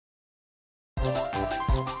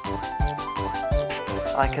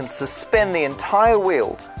I can suspend the entire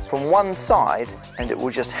wheel from one side and it will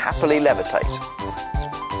just happily levitate.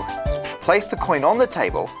 Place the coin on the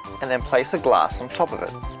table and then place a glass on top of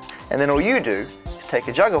it. And then all you do is take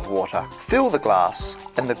a jug of water, fill the glass,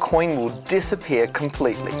 and the coin will disappear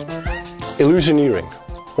completely. Illusioneering.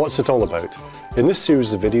 What's it all about? In this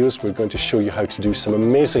series of videos, we're going to show you how to do some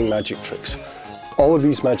amazing magic tricks. All of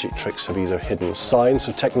these magic tricks have either hidden science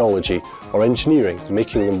or technology or engineering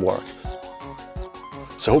making them work.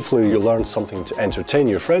 So hopefully you'll learn something to entertain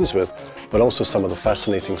your friends with, but also some of the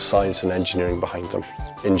fascinating science and engineering behind them.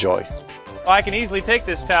 Enjoy. Well, I can easily take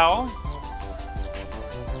this towel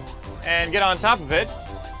and get on top of it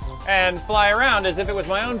and fly around as if it was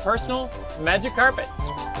my own personal magic carpet.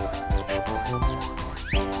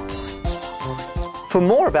 For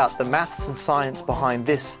more about the maths and science behind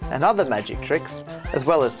this and other magic tricks, as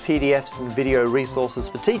well as PDFs and video resources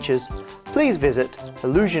for teachers, please visit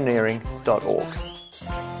illusioneering.org.